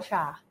ะคอช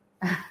า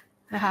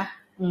นะคะ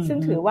ซึ่ง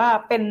ถือว่า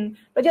เป็น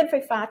รถยนต์ไฟ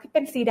ฟ้าที่เป็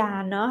นซีดา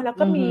นเนาะแล้ว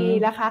ก็มี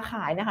ราคาข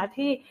ายนะคะ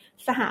ที่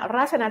สหร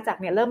าชอาณาจักร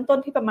เนี่ยเริ่มต้น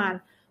ที่ประมาณ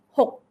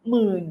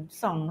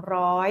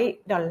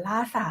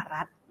 $6,200 สห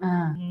รัฐ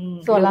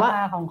ส่วนราค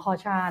าของคอ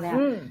ชาเนี่ย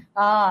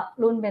ก็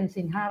รุ่นเบน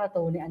ซิน5ประ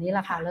ตูเนี่ยอันนี้ร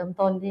าคาเริ่ม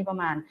ต้นที่ประ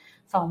มาณ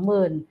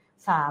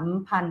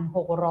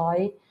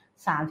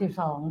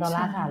 23,632 ดอลล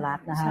าร์สหรัฐ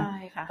นะคะ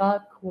ก็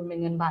คูณเป็น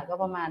เงินบาทก็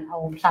ประมาณเอา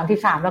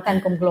33แล้วกัน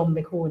กลมๆไป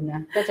คูณน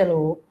ะก็จะ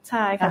รู้ใ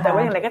ช่ค่ะแต่ว่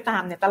าอย่างไรก็ตา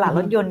มเนี่ยตลาดร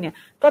ถยนต์เนี่ย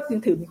ก็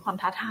ถือมีความ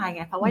ท้าทายไ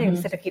งเพราะว่าอย่าง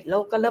เศรษฐกิจโล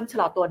กก็เริ่มชะ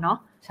ลอตัวเนาะ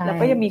แล้ว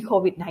ก็ยังมีโค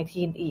วิด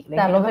 -19 อีกเลย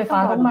แต่รถไฟฟ้า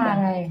ต้องมา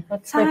ไงร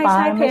ถไฟฟ้า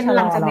เทรนด์ห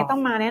ลังจากนี้ต้อ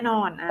งมาแน่น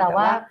อนแต่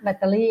ว่าแบต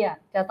เตอรี่อ่ะ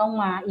จะต้อง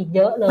มาอีกเ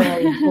ยอะเลย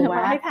ถูกไหม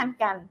ให้ทัน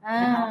กัน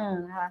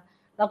นะคะ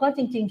แล้วก็จ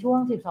ริงๆช่วง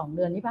12เ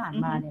ดือนที่ผ่าน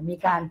มาเนี่ยมี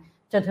การ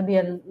จดทะเบีย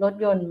นรถ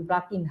ยนต์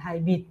Plug-in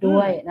Hybrid ด้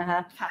วยนะคะ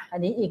อัน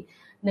นี้อีก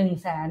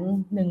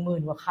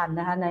 110,000 กว่าคัน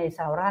นะคะในส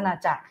หราชอาณา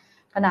จักร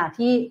ขณะ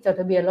ที่จด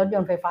ทะเบียนรถย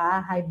นต์ไฟฟ้า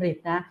ไฮบริด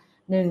นะ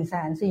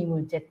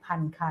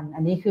 147,000 คันอั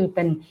นนี้คือเ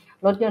ป็น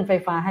รถยนต์ไฟ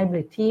ฟ้าไฮบ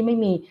ริดที่ไม่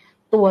มี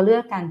ตัวเลื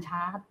อกการช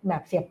าร์จแบ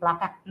บเสียบปลั๊ก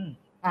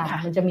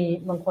มันจะมี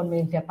บางคนมี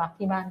เสียบปลั๊ก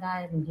ที่บ้านได้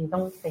บางทีต้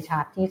องไปชา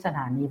ร์จที่สถ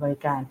านีบริ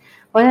การ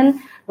เพราะฉะนั้น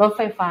รถไ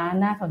ฟฟ้า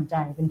น่าสนใจ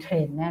เป็นเทร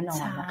นด์แน่นอ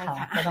นนะคะ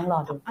ก็ต้องรอ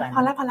ดูกันพ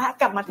อละ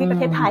กลับมาที่ประ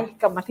เทศไทย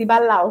กลับมาที่บ้า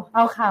นเราเอ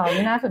าข่าว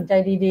นี้น่าสนใจ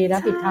ดีๆนะ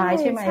ปิดท้าย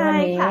ใช่ไหมวัน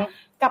นี้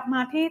กลับมา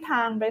ที่ท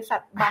างบริษั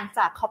ทบางจ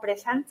ากคอร์ปอเร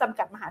ชั่นจำ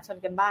กัดมหาชน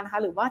กันบ้างนะคะ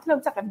หรือว่าที่เรา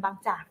รู้จักกันบาง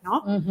จากเนาะ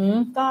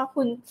ก็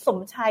คุณสม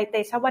ชัยเต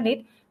ชะวณิช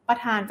ประ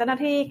ธานเจ้าหน้า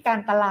ที่การ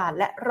ตลาด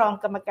และรอง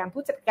กรรมการ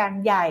ผู้จัดการ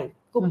ใหญ่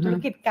กลุ่มธุร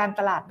กิจการ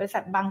ตลาดบริษั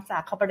ทบางจา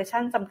กคอร์ปอเร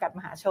ชั่นจำกัดม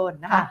หาชน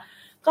นะคะ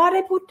ก็ไ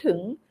ด้พูดถึง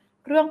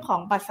เรื่องของ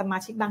บัตรสมา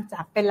ชิกบางจา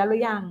กเป็นแล้วหรื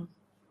อยัง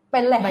เป็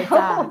นแล้วใบจ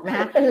ากนะค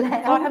ะ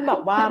ก็ท่านบอ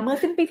กว่าเมื่อ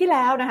สิ้นปีที่แ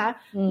ล้วนะคะ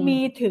มี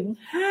ถึง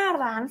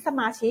5ล้านส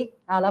มาชิก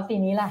แล้วปี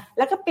นี้ล่ะแ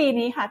ล้วก็ปี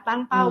นี้ค่ะตั้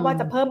งเป้าว่า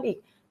จะเพิ่มอีก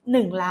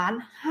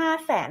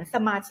1,500,000 ส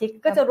มาชิก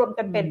ก็จะรวม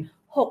กันเป็น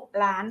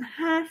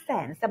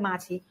6,500,000 สมา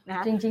ชิกนะค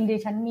ะจริงๆดิ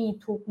ฉันมี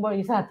ทุกบ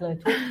ริษัทเลย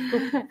ทุก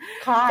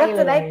ค่ายเลยก็จ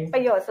ะได้ปร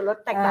ะโยชน์ส่วนลด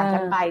แตกต่างกั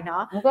นไปเนา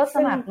ะมันก็ส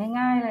มัคร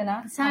ง่ายๆเลยนะ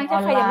ใช่ถ้า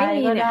ใครยังไม่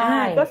มีเนี่ย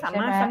ก็สา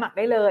มารถสมัครไ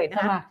ด้เลยนะค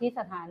ะสมัครที่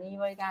สถานี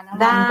บริการน้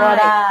ำมันก็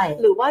ได้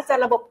หรือว่าจะ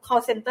ระบบ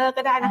call center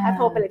ก็ได้นะคะโ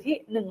ทรไปเลยที่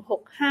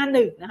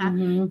1651นะคะ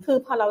คือ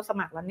พอเราส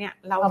มัครแล้วเนี่ย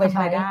เราท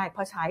ำได้พ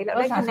อใช้แล้วไ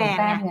ด้คะแนน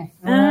ไง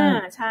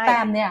ใช่แต้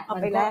มเนี่ยเอา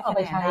ไ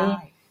ปใ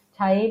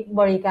ช้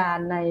บริการ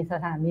ในส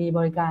ถานีบ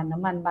ริการน้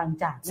ำมันบาง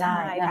จากได้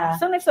นะคะ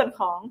ซึ่งในส่วน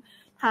ของ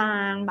ทา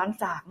งบาง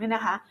จากเนี่ยน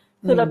ะคะ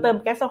คือเราเติม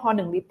แก๊สโซฮอล์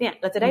1ลิตรเนี่ย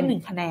เราจะได้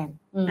1คะแนน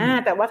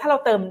แต่ว่าถ้าเรา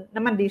เติม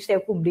น้ำมันดีเซล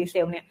กลุ่มดีเซ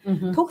ลเนี่ย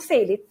ทุก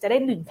4ลิตรจะได้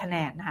1คะแน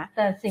นนะคะ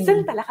ซึ่ง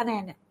แต่ละคะแน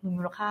นเนี่ยมี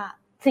มูลค่า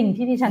สิ่ง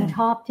ที่ดิฉันช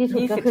อบที่สุด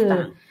ก็คือ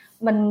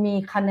มันมี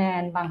คะแน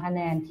นบางคะแ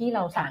นนที่เร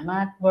าสามา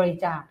รถบริ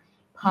จาค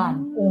ผ่าน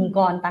องค์ก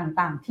ร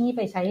ต่างๆที่ไ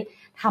ปใช้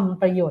ท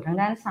ำประโยชน์ทาง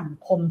ด้านสัง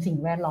คมสิ่ง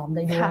แวดล้อมไ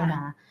ด้ด้วยน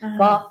ะ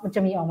ก็มันจ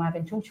ะมีออกมาเป็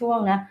นช่วง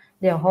ๆนะ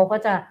เดี๋ยวเขาก็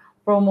จะ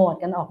โปรโมท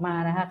กันออกมา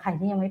นะคะใคร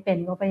ที่ยังไม่เป็น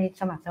ก็ไป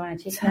สมัครสมา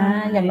ชิกนะ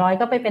อย่างน้อย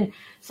ก็ไปเป็น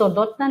ส่วน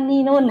ลดนั่น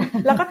นี่นู่น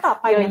แล้วก็ต่อ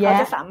ไปเรา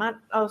จะสามารถ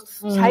เอา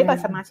ใช้บัต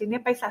รสมาชิกเนี่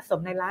ยไปสะสม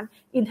ในร้าน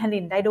อินทนิ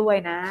นได้ด้วย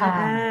นะ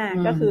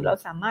ก็คือเรา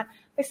สามารถ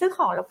ไปซื้อข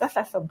องแล้วก็ส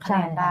ะสมคะแน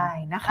นได้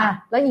นะคะ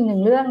แล้วอีกหนึ่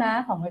งเรื่องนะ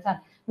ของบริษัท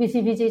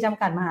VCPG จ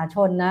ำกัดมหาช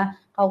นนะ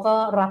เขาก็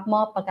รับม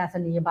อบประกาศ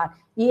นียบัตร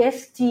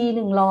ESG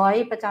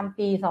 100ประจำ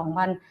ปี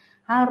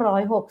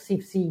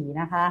2564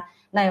นะคะ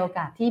ในโอก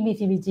าสที่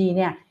VCPG เ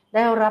นี่ยไ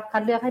ด้รับคั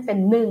ดเลือกให้เป็น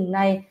หนึ่งใ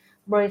น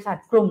บริษัท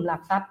กลุ่มหลั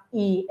กทรัพย์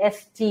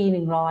ESG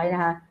 100น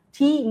ะคะ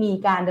ที่มี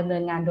การดำเนิ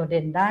นงานโดดเ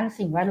ด่นด้าน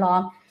สิ่งแวดล้อ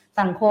ม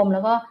สังคมแล้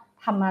วก็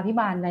ธรรมาภิ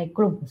บาลในก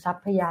ลุ่มทรั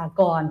พยา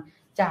กร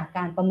จากก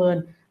ารประเมิน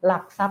หลั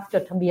กทรัพย์จ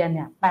ดทะเบียนเ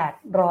นี่ย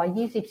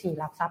824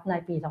หลักทรัพย์ใน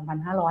ปี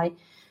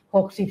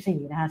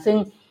2564นะคะซึ่ง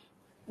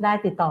ได้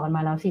ติดต่อกันม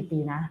าแล้ว4 ปี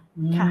นะ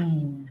ค่ะ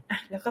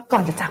แล้วก็ก่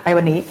อนจะจากไป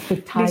วันนี้ปิ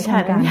ดท้า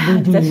ยกัน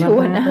จะช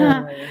วน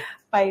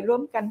ไปร่ว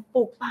มกันป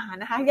ลูกป่า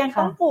นะคะยัง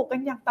ต้องปลูกกั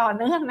นอย่างต่อ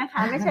เนื่องนะค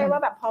ะไม่ใช่ว่า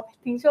แบบพอ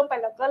ทิ้งช่วงไป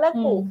แล้วก็เลิก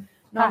ปลูก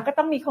น้องก็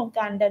ต้องมีโครงก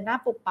ารเดินหน้า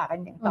ปลูกป่ากัน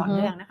อย่างต่อเ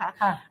นื่องนะคะ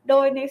โด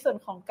ยในส่วน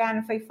ของการ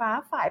ไฟฟ้า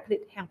ฝ่ายผลิ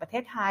ตแห่งประเท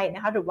ศไทยน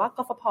ะคะหรือว่าก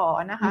ฟผ.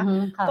นะคะ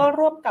ก็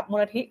ร่วมกับมูล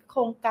นิธิโคร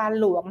งการ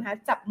หลวงนะคะ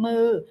จับมื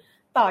อ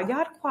ต่อย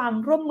อดความ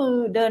ร่วมมือ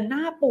เดินหน้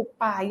าปลูก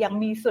ป่าอย่าง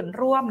มีส่วน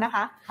ร่วมนะค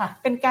ะ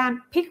เป็นการ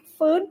พลิก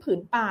ฟื้นผืน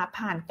ป่า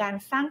ผ่านการ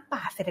สร้างป่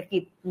าเศรษฐกิ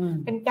จ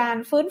เป็นการ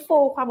ฟื้นฟู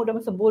ความอุดม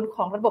สมบูรณ์ข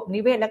องระบบนิ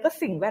เวศและก็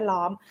สิ่งแวด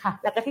ล้อม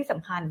แล้วก็ที่ส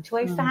ำคัญช่ว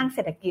ยสร้างเศ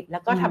รษฐกิจแล้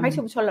วก็ทำให้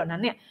ชุมชนเหล่านั้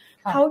นเนี่ย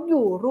เขาอ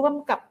ยู่ร่วม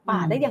กับป่า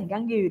ได้อย่าง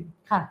ยั่งยืน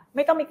ไ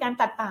ม่ต้องมีการ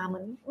ตัดป่าเหมื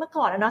อนเมื่อ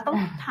ก่อนนะต้อง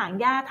ถาง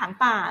หญ้าถาง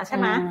ป่าใช่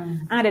ไหม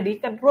เดี๋ยวนี้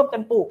กันร่วมกั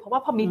นปลูกเพราะว่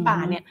าพอมีป่า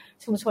เนี่ย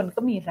ชุมชนก็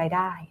มีรายไ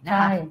ด้นะ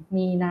คะใช่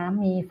มีน้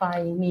ำมีไฟ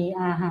มี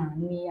อาหาร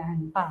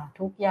ป่า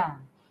ทุกอย่าง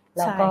แ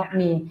ล้วก็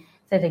มี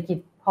เศรษฐกิจ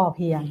พอเ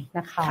พียงน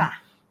ะคะ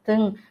ซึ่ง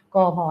ก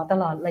พ.ต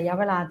ลอดระยะ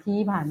เวลาที่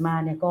ผ่านมา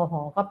เนี่ยกพ.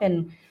ก็เป็น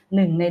ห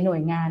นึ่งในหน่ว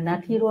ยงานนะ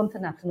ที่ร่วมส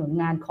นับสนุน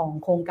งานของ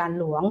โครงการ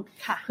หลวง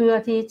เพื่อ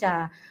ที่จะ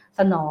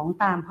สนอง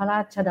ตามพระรา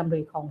ชดำ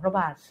ริของพระบ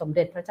าทสมเ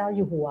ด็จพระเจ้าอ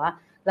ยู่หัว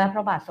และพร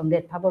ะบาทสมเด็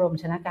จพระบรม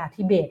ชนกา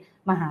ธิเบศร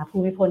มหาภู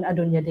มิพลอ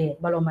ดุลยเดช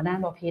บรมนาถ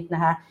บพิตรน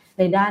ะคะใ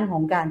นด้านขอ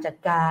งการจัด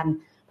การ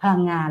พลั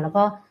งงานแล้ว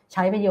ก็ใ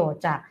ช้ประโยช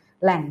น์จาก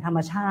แหล่งธรรม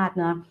ชาติ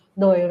นะ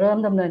โดยเริ่ม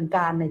ดำเนินก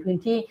ารในพื้น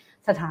ที่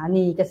สถา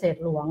นีเกษตร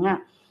หลวง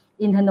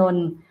อินทนน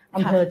ท์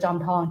อำเภอจอม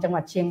ทองจังห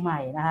วัดเชียงใหม่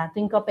นะคะ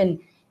ซึ่งก็เป็น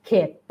เข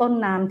ตต้น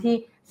น้ำที่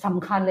ส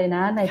ำคัญเลยน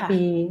ะใน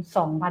ปี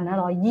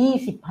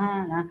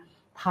 2525 นะ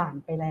ผ่าน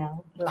ไปแล้ว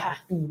หลาย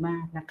ปีมา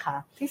กนะคะ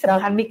ที่ส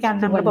ำคัญมีการ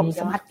นำระบบ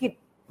สมาร์ทกริด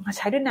มาใ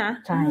ช้ด้วยนะ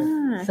ใช่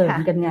เสริม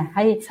กันไงใ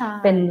ห้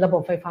เป็นระบ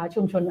บไฟฟ้า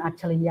ชุมชนอัจ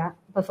ฉริยะ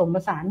ผสมผ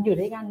สานอยู่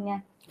ด้วยกันไง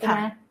ใช่ไหม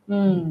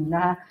น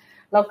ะคะ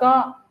แล้วก็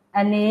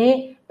อันนี้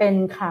เป็น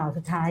ข่าว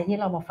สุดท้ายที่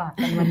เรามาฝาก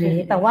กันวันนี้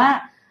แต่ว่า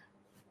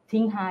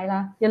ทิ้งท้ายล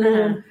ะอย่าลื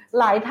ม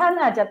หลายท่าน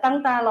อาจจะตั้ง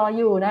ตารอ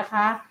อยู่นะค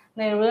ะ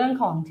ในเรื่อง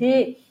ของที่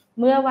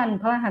เมื่อวัน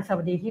พฤหัสบ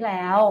ดีที่แ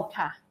ล้ว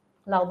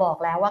เราบอก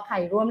แล้วว่าใคร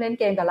ร่วมเล่น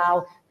เกมกับเรา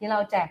ที่เรา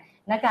แจก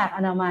หน้ากากอ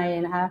นามัย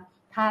นะคะ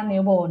ท่านิ้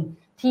วโบน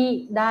ที่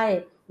ได้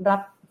รั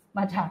บม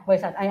าจากบริ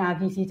ษัท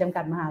IRPC จำ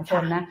กัดมหาช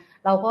นนะ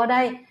เราก็ไ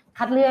ด้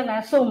คัดเลือกนะ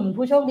สุ่ม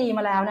ผู้โชคดีม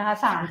าแล้วนะคะ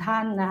3ท่า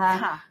นนะคะ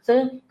ซึ่ง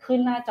ขึ้น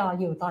หน้าจอ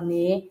อยู่ตอน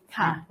นี้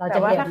แต่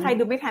ว่าถ้าใคร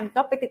ดูไม่ทัน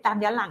ก็ไปติดตาม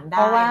ย้อนหลังได้เ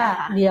พราะว่า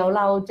เดี๋ยวเ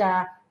ราจะ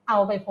เอา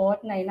ไปโพส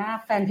ต์ในหน้า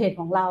แฟนเพจ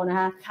ของเรานะ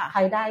คะใคร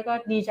ได้ก็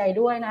ดีใจ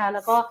ด้วยนะคะแ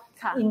ล้วก็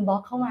อินบ็อ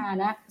กซ์เข้ามา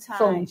นะ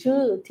ส่งชื่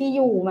อที่อ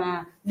ยู่มา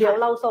เดี๋ยว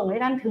เราส่งให้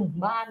ท่านถึง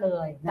บ้านเล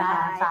ยนะค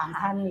ะ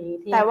3ท่านนี้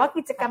ที่แต่ว่า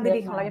กิจกรรมดี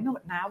ๆของเรายังไม่หม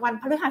ดนะวัน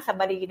พฤหัส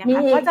บดีนะคะ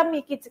ก็จะมี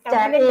กิจกรรม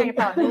ให้เล่นกัน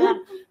ต่อเนื่อง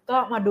ก็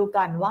มาดู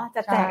กันว่าจ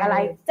ะแจกอะไร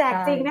แจก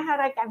จริงนะคะ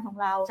รายการของ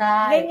เรา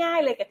ง่าย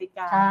ๆเลยกติก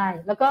าใช่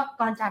แล้วก็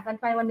ก่อนจากกัน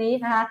ไปวันนี้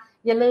นะคะ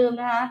อย่าลืม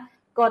นะคะ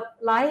กด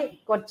ไลค์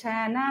กดแช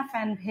ร์หน้าแฟ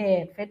นเพ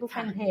จ Facebook แฟ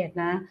นเพจ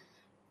นะ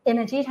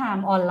Energy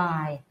Time ออนไล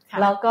น์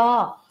แล้วก็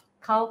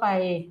เข้าไป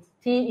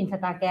ที่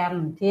Instagram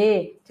ที่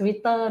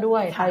Twitter ด้ว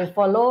ยไป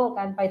follow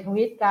กันไปท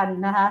วิตกัน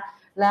นะคะ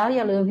แล้วอ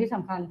ย่าลืมที่ส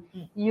ำคัญ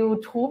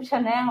YouTube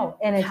Channel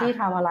Energy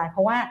Time ออนไลน์เพ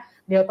ราะว่า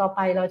เดี๋ยวต่อไป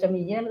เราจะ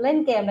มีเล่น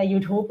เกมใน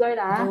YouTube ด้วย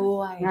นะด้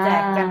วยแจ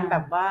กกันแบ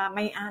บว่าไ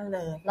ม่อั้นเล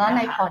ยแล้วใ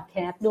น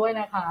Podcast ด้วย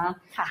นะคะ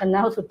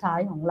Channel สุดท้าย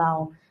ของเรา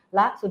แล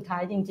ะสุดท้า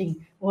ยจริง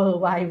ๆ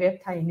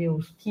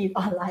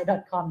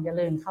www.thainews.online.com อย่า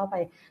ลืมเข้าไป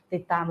ติ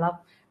ดตามรับ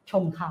ช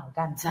มข่าว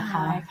กันนะค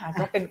ะใช่ค่ะ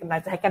ก็เป็นกำลัง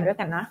ใจให้กันด้วย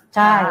กันนะใ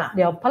ช่เ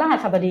ดี๋ยวพฤหั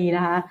สบดีน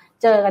ะคะ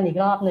เจอกันอีก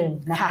รอบหนึ่ง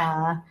นะคะ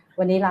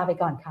วันนี้ลาไป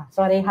ก่อนค่ะส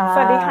วัสดีค่ะส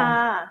วัสดีค่ะ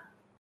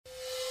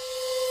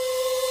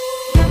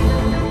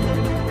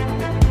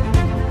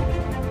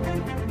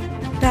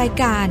ราย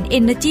การ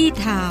Energy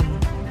Time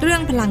เรื่อ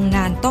งพลังง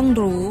านต้อง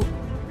รู้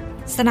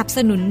สนับส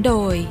นุนโด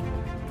ย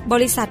บ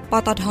ริษัทป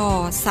ตท.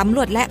สำร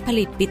วจและผ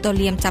ลิตปิโตรเ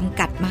ลียมจำ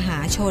กัดมหา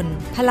ชน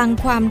พลัง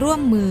ความร่ว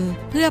มมือ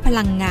เพื่อพ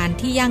ลังงาน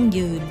ที่ยั่ง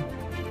ยืน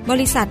บ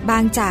ริษัทบา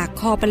งจาก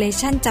คอร์ปอเร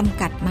ชั่นจำ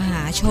กัดมห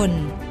าชน